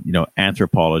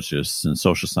 anthropologists and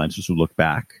social scientists will look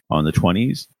back on the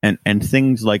 20s and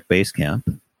things like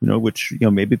Basecamp, which,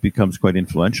 maybe becomes quite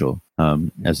influential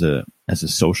as a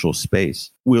social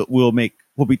space, will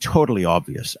be totally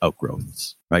obvious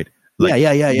outgrowths, right? Like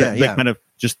the kind of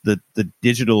just the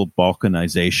digital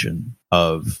balkanization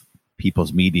of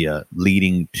people's media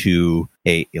leading to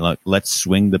let's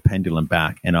swing the pendulum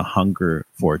back, and a hunger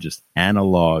for just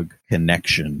analog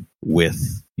connection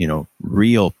with,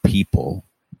 real people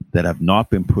that have not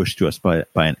been pushed to us by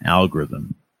an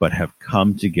algorithm, but have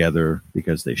come together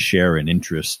because they share an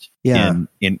interest in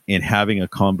having a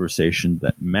conversation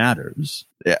that matters.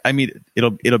 I mean,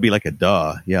 it'll be like a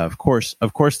duh. Yeah, of course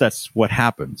that's what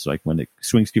happens. Like when it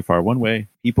swings too far one way,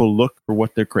 people look for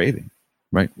what they're craving.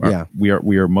 Right. Yeah.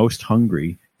 We are most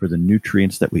hungry for the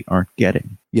nutrients that we aren't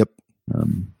getting. Yep.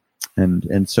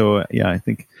 And so, I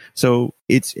think so.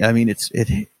 It's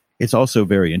also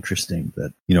very interesting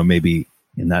that, maybe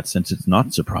in that sense, it's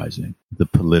not surprising, the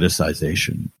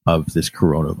politicization of this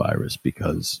coronavirus,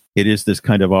 because it is this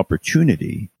kind of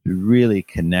opportunity to really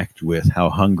connect with how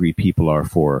hungry people are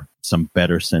for some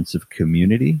better sense of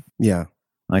community. Yeah.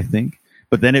 I think.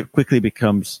 But then it quickly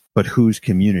becomes, but whose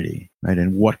community, right?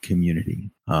 And what community?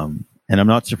 And I'm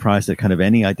not surprised that kind of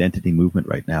any identity movement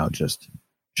right now, just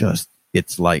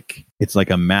it's like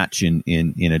a match in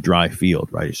a dry field,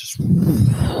 right? It's just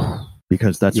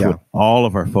because that's what all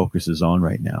of our focus is on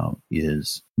right now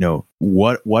is,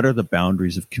 what are the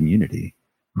boundaries of community?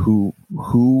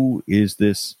 Who is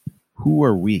this? Who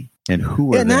are we? And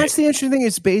who are and they? That's the interesting thing.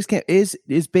 Is Basecamp is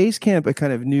Basecamp a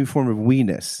kind of new form of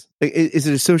we-ness? Is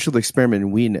it a social experiment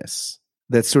in we-ness?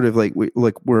 That's sort of like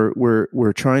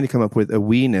we're trying to come up with a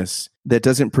we-ness that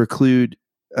doesn't preclude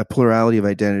a plurality of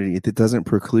identity. That doesn't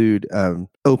preclude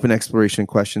open exploration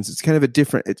questions. It's kind of a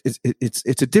different.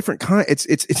 It's a different kind.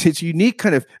 It's a unique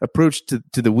kind of approach to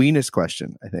the we-ness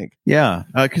question, I think. Yeah,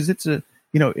 because it's a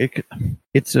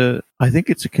I think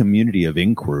it's a community of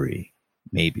inquiry.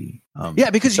 Maybe.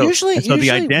 Because usually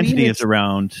the identity is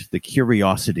around the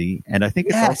curiosity, and I think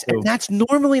it's also, and that's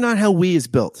normally not how we is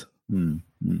built.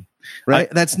 Right?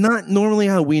 That's not normally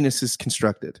how we-ness is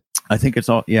constructed. I think it's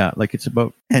all it's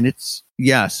about, and it's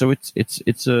so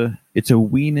it's a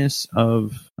we-ness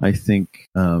of, I think,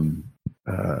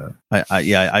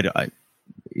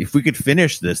 if we could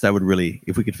finish this, that would really,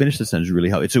 if we could finish this sentence, really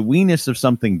help. It's a we-ness of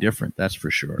something different, that's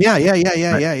for sure. Yeah.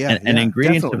 And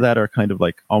ingredients of that are kind of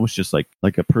like almost just like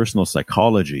a personal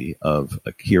psychology of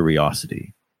a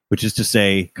curiosity, which is to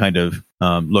say, kind of,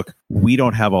 look, we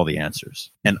don't have all the answers,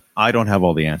 and I don't have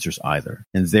all the answers either,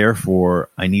 and therefore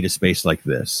I need a space like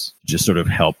this to just sort of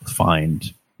help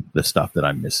find the stuff that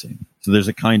I'm missing. So there's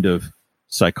a kind of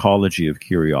psychology of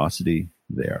curiosity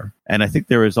there, and I think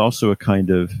there is also a kind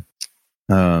of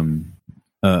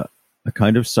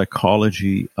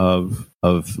psychology of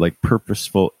like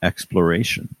purposeful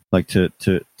exploration. Like to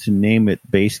name it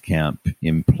Basecamp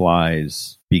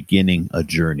implies beginning a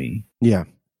journey. Yeah.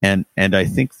 And I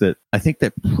think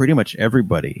that pretty much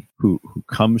everybody who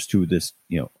comes to this,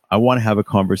 I want to have a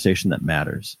conversation that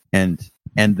matters. And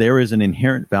there is an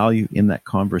inherent value in that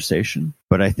conversation,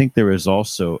 but I think there is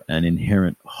also an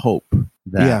inherent hope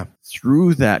that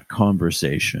through that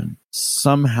conversation,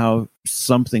 somehow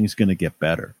something's going to get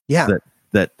better. Yeah.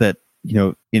 That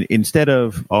instead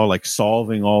of like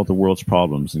solving all the world's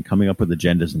problems and coming up with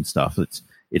agendas and stuff,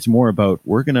 it's more about,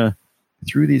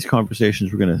 through these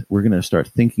conversations, we're gonna start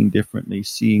thinking differently,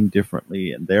 seeing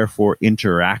differently, and therefore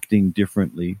interacting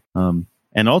differently.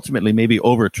 and ultimately maybe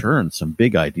overturn some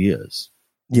big ideas.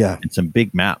 Yeah. And some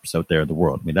big maps out there in the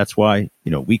world. I mean, that's why,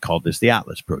 we call this the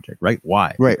Atlas Project, right?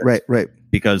 Why? Right.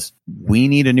 Because we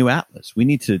need a new atlas. We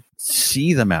need to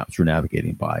see the maps we're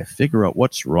navigating by, figure out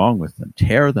what's wrong with them,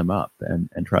 tear them up, and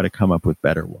try to come up with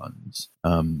better ones.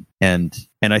 And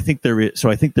I think there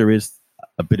is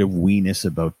a bit of weeness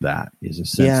about that. Is a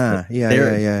sense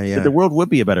that the world would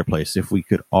be a better place if we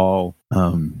could all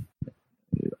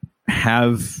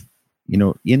have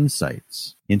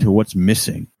insights into what's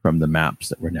missing from the maps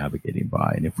that we're navigating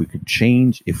by, and if we could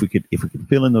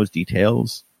fill in those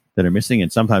details that are missing,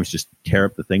 and sometimes just tear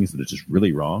up the things that are just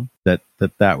really wrong, that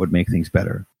would make things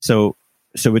better. So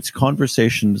it's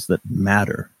conversations that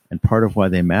matter, and part of why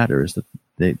they matter is that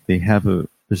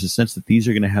there's a sense that these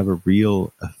are going to have a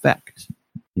real effect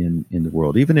in the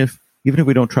world, even if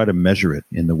we don't try to measure it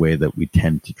in the way that we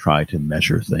tend to try to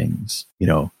measure things,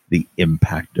 the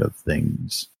impact of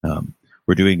things.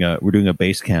 We're doing a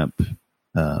base camp,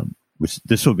 which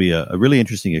this will be a really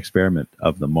interesting experiment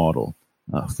of the model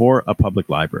for a public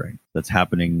library that's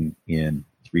happening in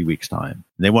 3 weeks' time.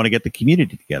 And they want to get the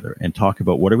community together and talk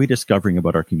about what are we discovering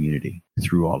about our community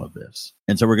through all of this.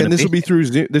 And so we're going to. And this will be through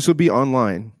Zoom. This will be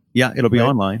online. Yeah, it'll be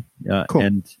online.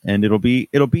 Cool. And it'll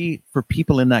be for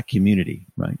people in that community,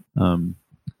 right?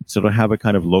 So it'll have a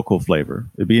kind of local flavor.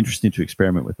 It'd be interesting to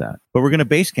experiment with that. But we're going to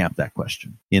base camp that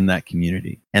question in that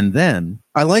community. And then...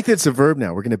 I like that it's a verb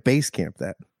now. We're going to base camp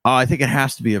that. I think it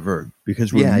has to be a verb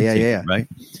because we're meeting, right?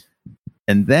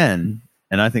 And then,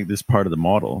 and I think this part of the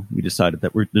model, we decided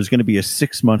that there's going to be a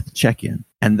 6-month check-in.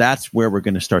 And that's where we're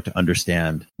going to start to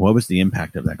understand what was the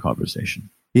impact of that conversation.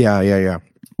 Yeah.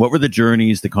 What were the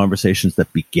journeys, the conversations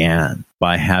that began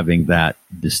by having that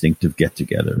distinctive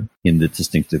get-together in the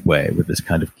distinctive way with this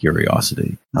kind of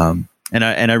curiosity? And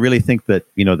I really think that,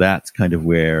 that's kind of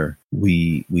where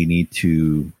we need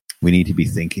to be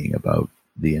thinking about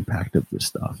the impact of this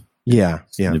stuff. Yeah.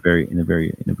 In a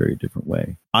very different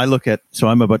way. So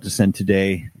I'm about to send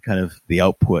today kind of the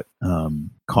output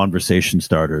conversation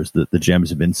starters, the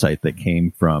gems of insight that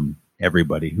came from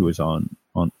everybody who was on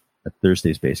at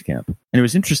Thursday's base camp. And it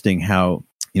was interesting how,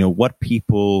 what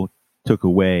people took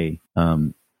away.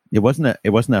 It wasn't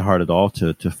that hard at all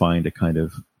to find a kind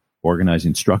of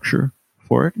organizing structure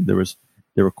for it. There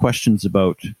were questions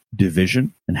about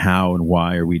division and how and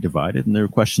why are we divided, and there were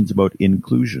questions about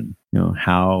inclusion.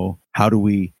 How do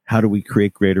we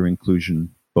create greater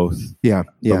inclusion, both for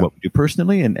what we do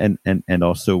personally and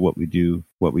also what we do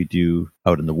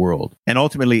out in the world. And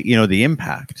ultimately, the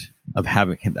impact of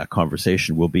having that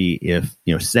conversation will be if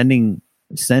sending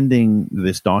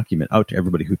this document out to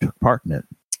everybody who took part in it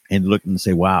and look and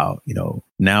say, wow,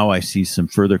 now I see some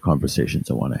further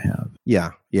conversations I want to have.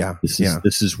 Yeah. This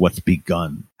is what's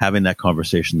begun. Having that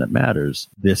conversation that matters.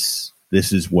 This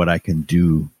is what I can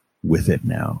do with it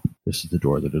now. This is the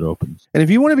door that it opens. And if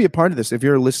you want to be a part of this, if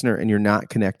you're a listener and you're not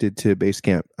connected to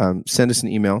Basecamp, send us an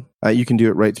email. You can do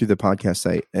it right through the podcast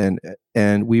site,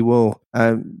 and we will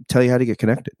tell you how to get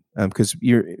connected. Because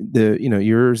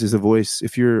yours is a voice.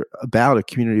 If you're about a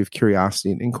community of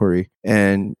curiosity and inquiry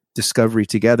and discovery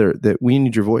together, that we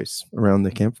need your voice around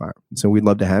the campfire. So we'd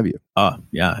love to have you.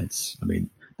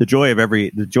 The joy of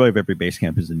every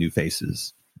Basecamp is the new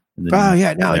faces.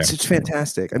 It's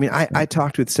fantastic. I mean, I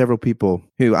talked with several people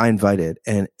who I invited,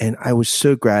 and I was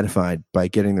so gratified by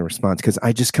getting the response, because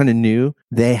I just kind of knew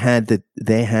they had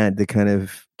the kind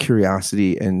of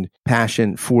curiosity and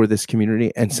passion for this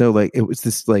community, and so it was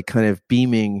this kind of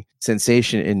beaming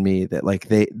sensation in me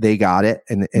that they got it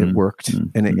and it worked,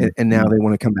 and now they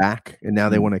want to come back, and now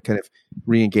they want to kind of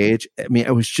re-engage. I mean,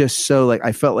 it was just so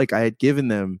I felt like I had given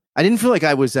them. I didn't feel like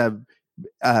I was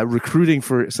recruiting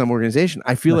for some organization.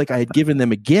 I feel like I had given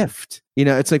them a gift.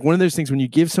 It's like one of those things when you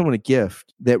give someone a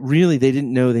gift that really they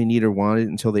didn't know they need or wanted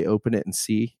until they open it and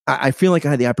see. I feel like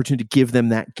I had the opportunity to give them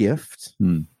that gift.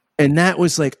 And that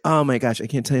was oh my gosh, I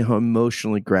can't tell you how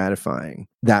emotionally gratifying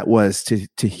that was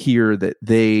to hear that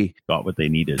they got what they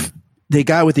needed. They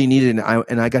got what they needed,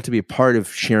 and I got to be a part of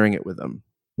sharing it with them.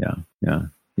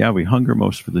 Yeah. We hunger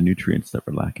most for the nutrients that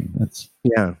we're lacking. That's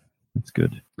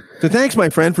good. So thanks, my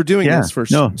friend, for doing this, for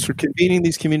convening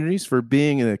these communities, for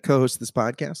being a co-host of this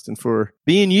podcast, and for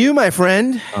being you, my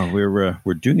friend. Oh,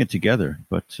 we're doing it together,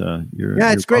 but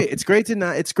it's great. It's great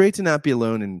to not be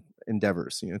alone in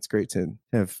endeavors. It's great to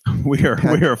have. We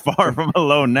are far from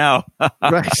alone now.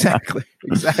 Right,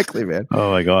 exactly, man.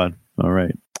 Oh my God! All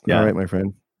right, all right, my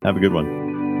friend. Have a good one.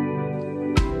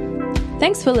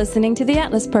 Thanks for listening to the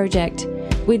Atlas Project.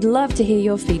 We'd love to hear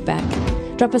your feedback.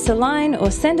 Drop us a line or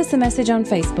send us a message on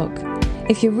Facebook.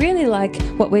 If you really like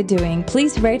what we're doing,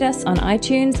 please rate us on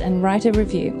iTunes and write a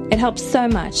review. It helps so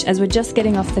much as we're just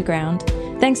getting off the ground.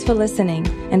 Thanks for listening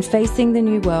and facing the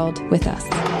new world with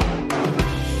us.